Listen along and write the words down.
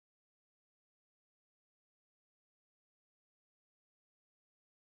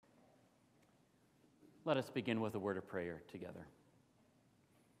Let us begin with a word of prayer together.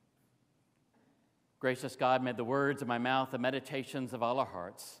 Gracious God, may the words of my mouth, the meditations of all our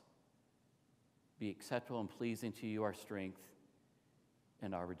hearts be acceptable and pleasing to you, our strength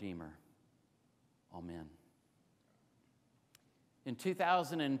and our Redeemer. Amen. In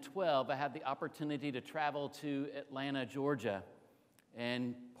 2012, I had the opportunity to travel to Atlanta, Georgia,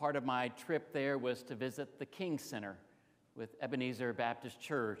 and part of my trip there was to visit the King Center with Ebenezer Baptist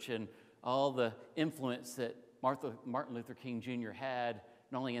Church and all the influence that Martin Luther King Jr. had,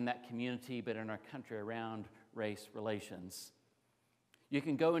 not only in that community, but in our country around race relations. You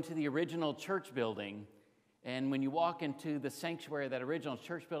can go into the original church building, and when you walk into the sanctuary of that original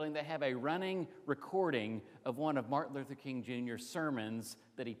church building, they have a running recording of one of Martin Luther King Jr.'s sermons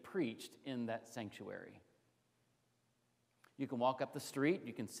that he preached in that sanctuary. You can walk up the street,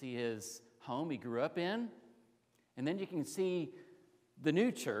 you can see his home he grew up in, and then you can see the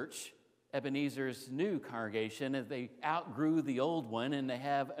new church, Ebenezer's new congregation, as they outgrew the old one and they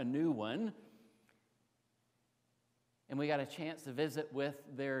have a new one. And we got a chance to visit with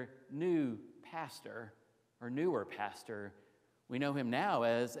their new pastor, or newer pastor. We know him now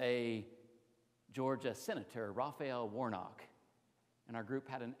as a Georgia senator, Raphael Warnock. And our group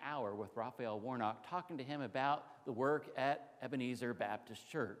had an hour with Raphael Warnock talking to him about the work at Ebenezer Baptist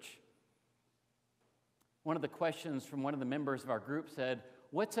Church. One of the questions from one of the members of our group said,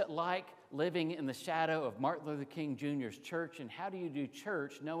 "What's it like living in the shadow of Martin Luther King Jr.'s church, and how do you do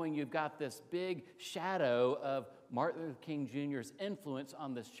church knowing you've got this big shadow of Martin Luther King Jr.'s influence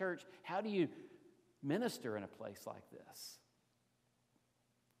on this church? How do you minister in a place like this?"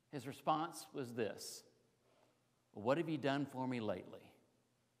 His response was this: "What have you done for me lately?"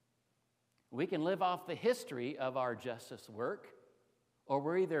 We can live off the history of our justice work, or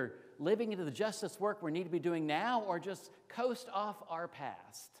we're either living into the justice work we need to be doing now, or just coast off our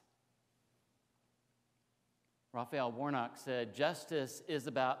past. Raphael Warnock said, justice is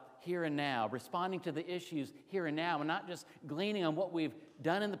about here and now, responding to the issues here and now, and not just gleaning on what we've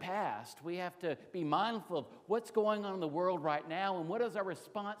done in the past. We have to be mindful of what's going on in the world right now, and what is our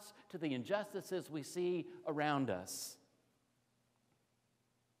response to the injustices we see around us.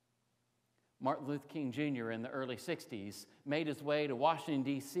 Martin Luther King Jr. in the early 60s made his way to Washington,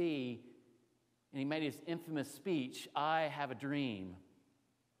 D.C., and he made his infamous speech, "I Have a Dream."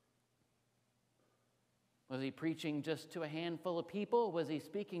 Was he preaching just to a handful of people? Was he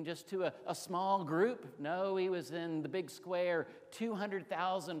speaking just to a small group? No, he was in the big square,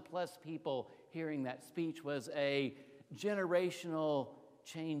 200,000 plus people hearing that speech. Was a generational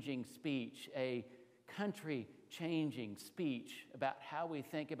changing speech, a country changing speech about how we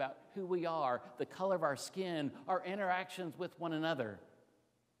think about who we are, the color of our skin, our interactions with one another.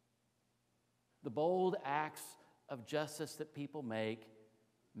 The bold acts of justice that people make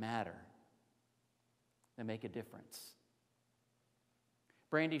matter. They make a difference.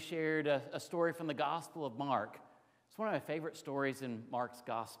 Brandy shared a story from the Gospel of Mark. It's one of my favorite stories in Mark's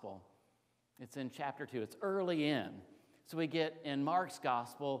Gospel. It's in chapter 2. It's early in. So we get in Mark's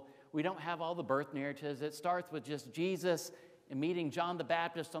Gospel, we don't have all the birth narratives. It starts with just Jesus and meeting John the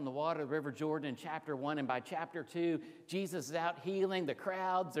Baptist on the water of the River Jordan in chapter 1. And by chapter 2, Jesus is out healing the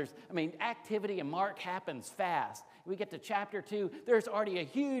crowds. Activity in Mark happens fast. We get to chapter 2, there's already a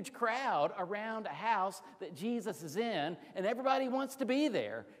huge crowd around a house that Jesus is in, and everybody wants to be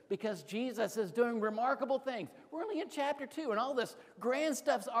there because Jesus is doing remarkable things. We're only in chapter 2, and all this grand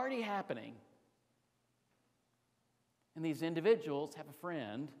stuff's already happening. And these individuals have a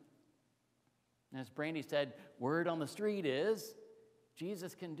friend. And as Brandy said, word on the street is,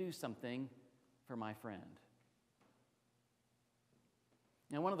 Jesus can do something for my friend.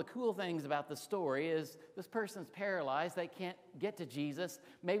 Now, one of the cool things about the story is this person's paralyzed. They can't get to Jesus.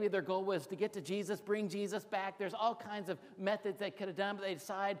 Maybe their goal was to get to Jesus, bring Jesus back. There's all kinds of methods they could have done, but they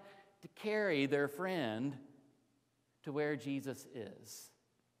decide to carry their friend to where Jesus is.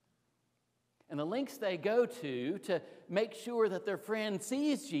 And the lengths they go to make sure that their friend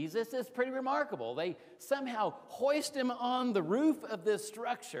sees Jesus is pretty remarkable. They somehow hoist him on the roof of this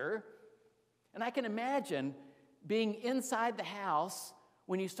structure. And I can imagine being inside the house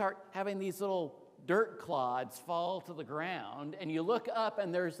when you start having these little dirt clods fall to the ground, and you look up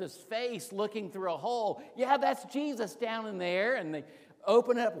and there's this face looking through a hole. Yeah, that's Jesus down in there. And they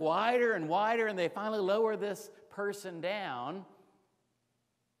open it up wider and wider, and they finally lower this person down.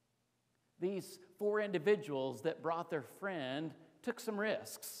 These 4 individuals that brought their friend took some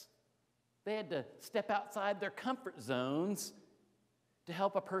risks. They had to step outside their comfort zones to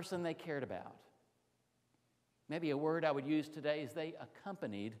help a person they cared about. Maybe a word I would use today is they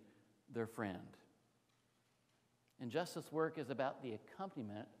accompanied their friend. And justice work is about the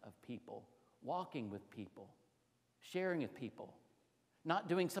accompaniment of people walking with people, sharing with people, not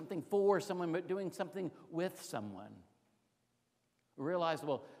doing something for someone, but doing something with someone. We realize,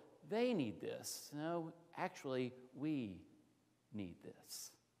 well, they need this. No, actually, we need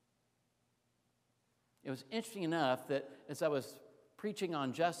this. It was interesting enough that as I was preaching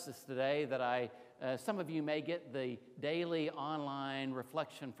on justice today, that some of you may get the daily online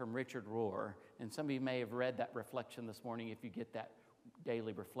reflection from Richard Rohr, and some of you may have read that reflection this morning if you get that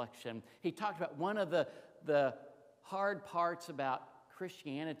daily reflection. He talked about one of the hard parts about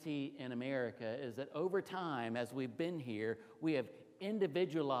Christianity in America is that over time, as we've been here, we have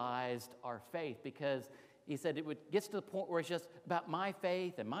individualized our faith, because he said it gets to the point where it's just about my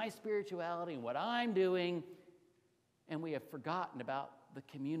faith and my spirituality and what I'm doing, and we have forgotten about the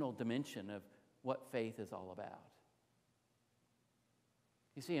communal dimension of what faith is all about.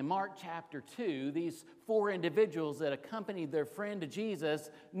 You see, in Mark chapter 2, these 4 individuals that accompanied their friend to Jesus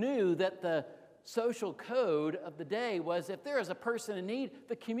knew that the social code of the day was, if there is a person in need,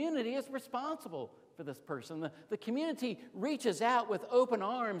 the community is responsible for this person. The community reaches out with open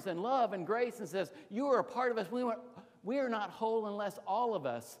arms and love and grace and says, you are a part of us. We are not whole unless all of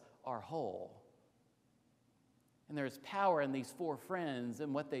us are whole. And there's power in these 4 friends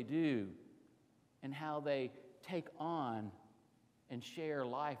and what they do and how they take on and share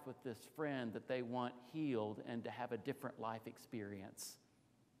life with this friend that they want healed and to have a different life experience.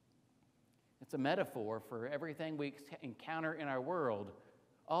 It's a metaphor for everything we encounter in our world,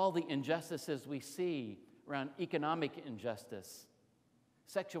 all the injustices we see around economic injustice,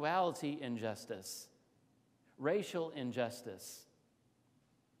 sexuality injustice, racial injustice.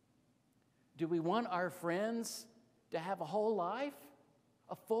 Do we want our friends to have a whole life,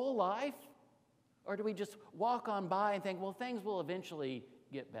 a full life? Or do we just walk on by and think, well, things will eventually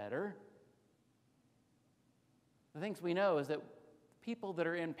get better? The things we know is that people that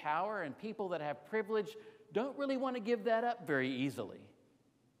are in power and people that have privilege don't really want to give that up very easily.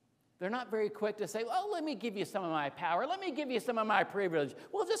 They're not very quick to say, well, let me give you some of my power. Let me give you some of my privilege.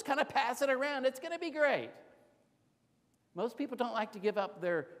 We'll just kind of pass it around. It's going to be great. Most people don't like to give up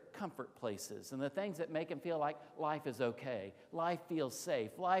their comfort places and the things that make them feel like life is okay. Life feels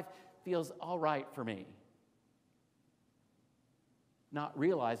safe. Life feels all right for me. Not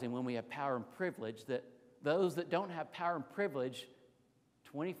realizing when we have power and privilege that those that don't have power and privilege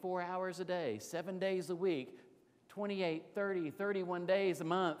 24 hours a day, 7 days a week, 28, 30, 31 days a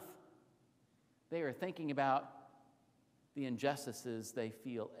month, they are thinking about the injustices they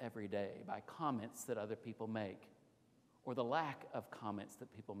feel every day by comments that other people make, or the lack of comments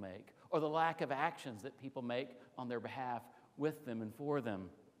that people make, or the lack of actions that people make on their behalf with them and for them.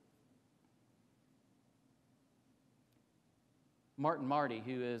 Martin Marty,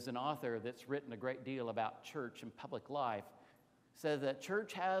 who is an author that's written a great deal about church and public life, says that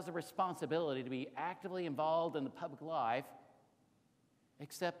church has a responsibility to be actively involved in the public life,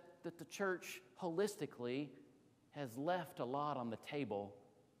 except that the church holistically has left a lot on the table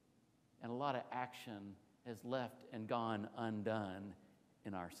and a lot of action has left and gone undone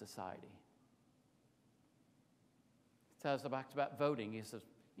in our society. He says about voting. He says,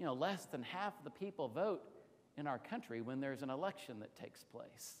 less than half of the people vote in our country when there's an election that takes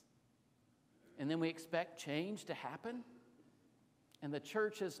place. And then we expect change to happen. And the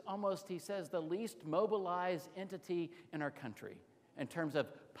church is almost, he says, the least mobilized entity in our country in terms of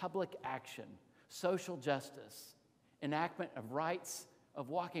public action, social justice, enactment of rights, of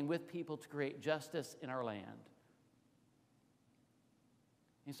walking with people to create justice in our land.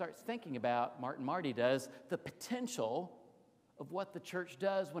 He starts thinking about, Martin Marty does, the potential of what the church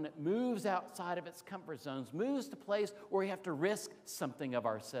does when it moves outside of its comfort zones, moves to a place where we have to risk something of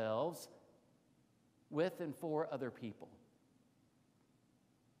ourselves with and for other people.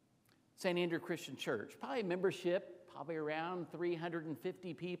 St. Andrew Christian Church, probably membership, probably around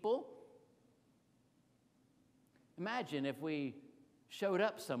 350 people. Imagine if we showed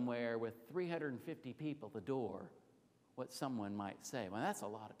up somewhere with 350 people at the door, what someone might say. Well, that's a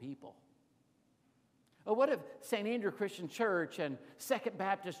lot of people. Or what if St. Andrew Christian Church and Second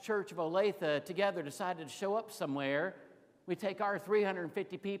Baptist Church of Olathe together decided to show up somewhere? We take our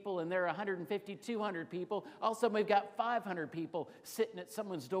 350 people and there are 150, 200 people. Also, we've got 500 people sitting at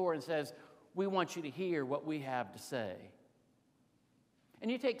someone's door and says, we want you to hear what we have to say. And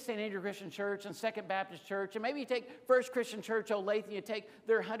you take St. Andrew Christian Church and Second Baptist Church, and maybe you take First Christian Church Olathe, and you take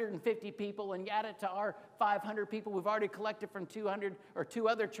their 150 people and add it to our 500 people we've already collected from 200 or 2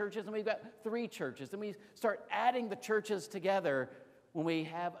 other churches, and we've got 3 churches. And we start adding the churches together when we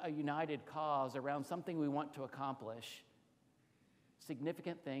have a united cause around something we want to accomplish.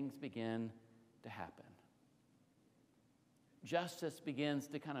 Significant things begin to happen. justice begins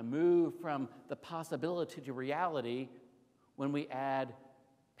to kind of move from the possibility to reality when we add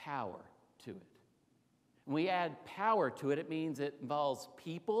power to it. When we add power to it, it means it involves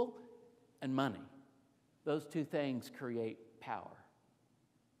people and money. Those two things create power.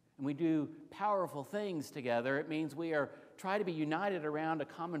 And we do powerful things together. It means we are try to be united around a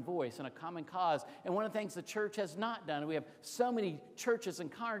common voice and a common cause. And one of the things the church has not done, we have so many churches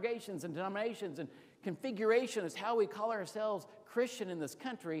and congregations and denominations and configuration is how we call ourselves Christian in this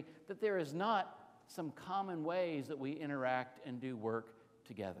country, that there is not some common ways that we interact and do work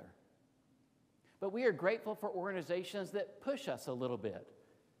together. But we are grateful for organizations that push us a little bit.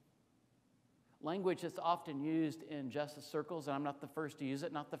 Language that's often used in justice circles, and I'm not the first to use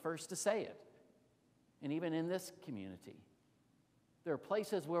it, not the first to say it. And even in this community, there are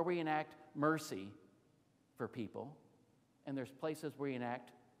places where we enact mercy for people, and there's places where we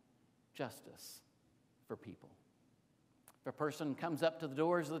enact justice for people. If a person comes up to the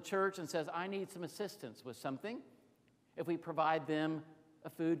doors of the church and says, I need some assistance with something, if we provide them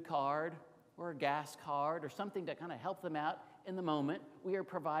a food card or a gas card or something to kind of help them out in the moment, we are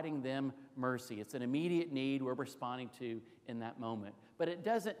providing them mercy. It's an immediate need we're responding to in that moment. But it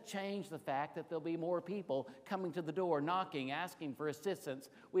doesn't change the fact that there'll be more people coming to the door, knocking, asking for assistance.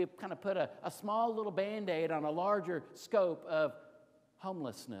 We've kind of put a small little Band-Aid on a larger scope of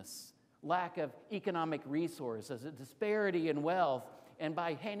homelessness, lack of economic resources, a disparity in wealth, and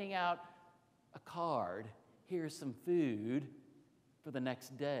by handing out a card, here's some food for the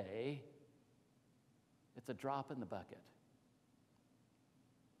next day, it's a drop in the bucket.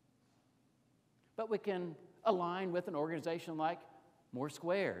 But we can align with an organization like More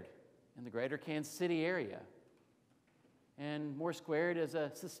Squared in the greater Kansas City area. And More Squared is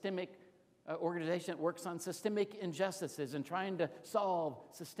a systemic organization that works on systemic injustices and trying to solve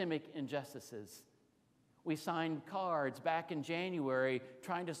systemic injustices. We signed cards back in January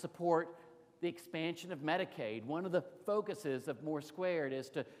trying to support the expansion of Medicaid. One of the focuses of More Squared is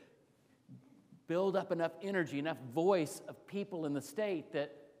to build up enough energy, enough voice of people in the state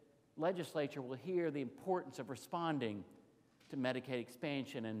that legislature will hear the importance of responding to Medicaid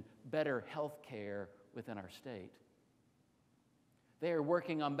expansion and better health care within our state. They are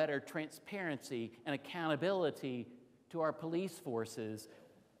working on better transparency and accountability to our police forces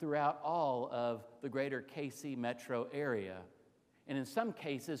throughout all of the greater KC metro area. And in some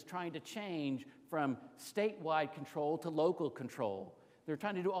cases, trying to change from statewide control to local control. They're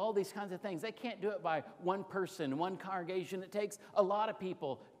trying to do all these kinds of things. They can't do it by one person, one congregation. It takes a lot of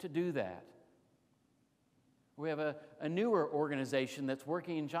people to do that. We have a newer organization that's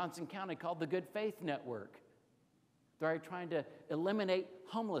working in Johnson County called the Good Faith Network. They're trying to eliminate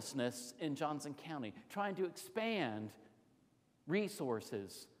homelessness in Johnson County, trying to expand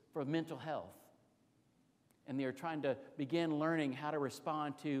resources for mental health. And they're trying to begin learning how to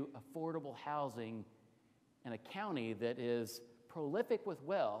respond to affordable housing in a county that is prolific with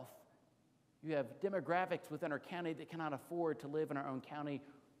wealth. You have demographics within our county that cannot afford to live in our own county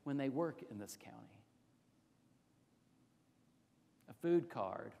when they work in this county. A food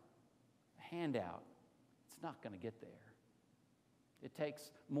card, a handout, it's not going to get there. It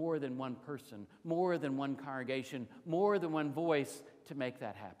takes more than one person, more than one congregation, more than one voice to make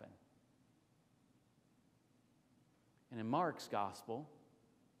that happen. And in Mark's gospel,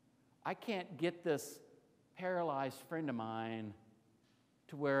 I can't get this paralyzed friend of mine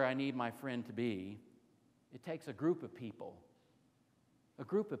to where I need my friend to be. It takes a group of people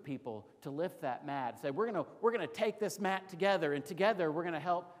to lift that mat and say, we're going to take this mat together, and together we're going to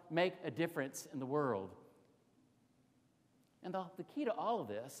help make a difference in the world. And the key to all of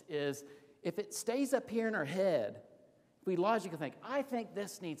this is if it stays up here in our head, if we logically think, I think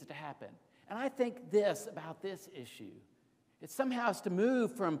this needs to happen, and I think this about this issue, it somehow has to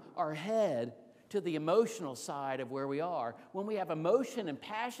move from our head to the emotional side of where we are. When we have emotion and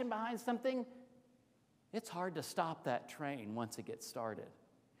passion behind something, it's hard to stop that train once it gets started.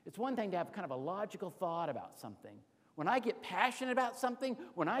 It's one thing to have kind of a logical thought about something. When I get passionate about something,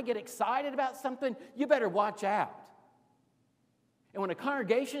 when I get excited about something, you better watch out. And when a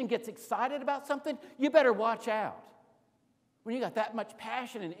congregation gets excited about something, you better watch out. When you got that much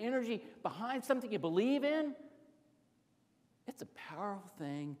passion and energy behind something you believe in, it's a powerful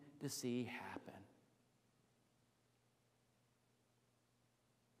thing to see happen.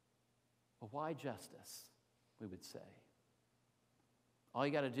 Well, why justice, we would say? All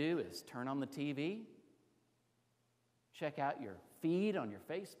you got to do is turn on the TV, check out your feed on your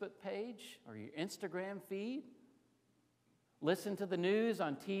Facebook page or your Instagram feed, listen to the news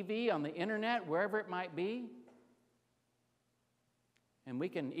on TV, on the internet, wherever it might be. And we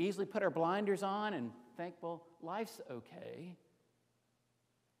can easily put our blinders on and think, well, life's okay.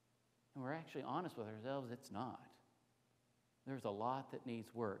 And we're actually honest with ourselves, it's not. There's a lot that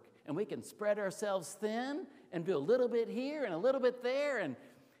needs work. And we can spread ourselves thin and do a little bit here and a little bit there, and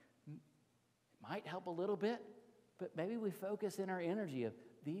it might help a little bit, but maybe we focus in our energy of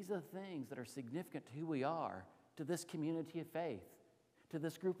these are the things that are significant to who we are, to this community of faith, to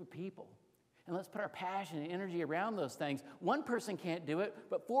this group of people. And let's put our passion and energy around those things. One person can't do it,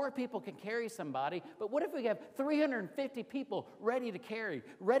 but 4 people can carry somebody. But what if we have 350 people ready to carry,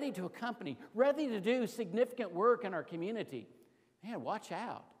 ready to accompany, ready to do significant work in our community? Man, watch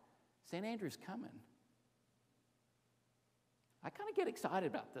out. St. Andrew's coming. I kind of get excited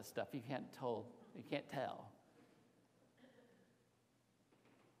about this stuff. You can't tell.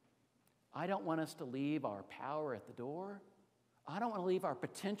 I don't want us to leave our power at the door. I don't want to leave our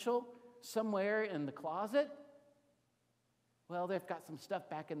potential somewhere in the closet. Well, they've got some stuff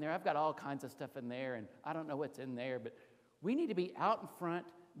back in there. I've got all kinds of stuff in there, and I don't know what's in there, but we need to be out in front,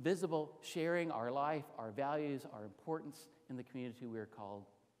 visible, sharing our life, our values, our importance in the community we are called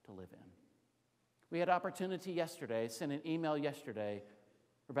to live in. We had opportunity yesterday, sent an email yesterday.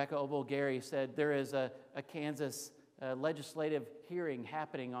 Rebecca Obel-Gary said there is a Kansas legislative hearing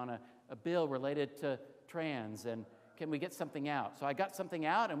happening on a bill related to trans, and can we get something out? So I got something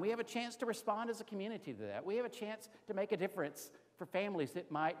out, and we have a chance to respond as a community to that. We have a chance to make a difference for families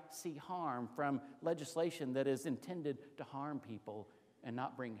that might see harm from legislation that is intended to harm people and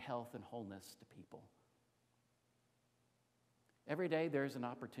not bring health and wholeness to people. Every day there's an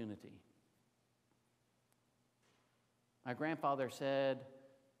opportunity. My grandfather said,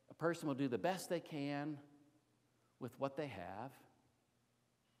 a person will do the best they can with what they have,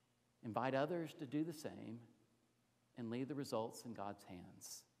 invite others to do the same, and leave the results in God's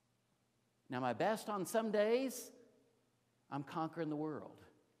hands. Now, my best on some days, I'm conquering the world.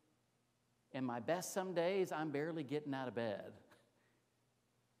 And my best some days, I'm barely getting out of bed.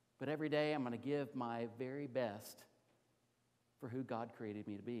 But every day, I'm going to give my very best for who God created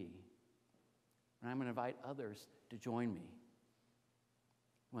me to be. And I'm going to invite others to join me.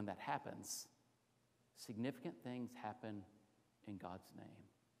 When that happens, significant things happen in God's name.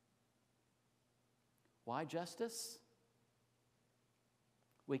 Why justice?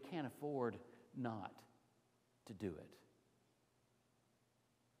 We can't afford not to do it.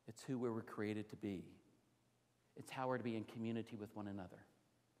 It's who we were created to be. It's how we're to be in community with one another.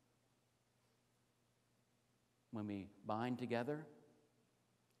 When we bind together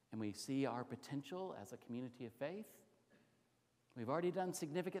and we see our potential as a community of faith, we've already done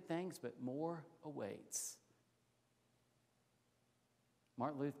significant things, but more awaits.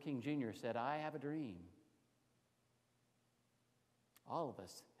 Martin Luther King Jr. said, I have a dream. All of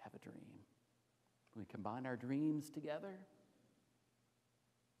us have a dream. When we combine our dreams together,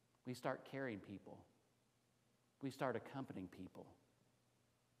 we start carrying people. We start accompanying people.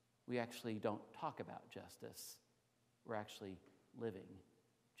 We actually don't talk about justice. We're actually living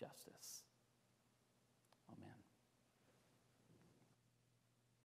justice.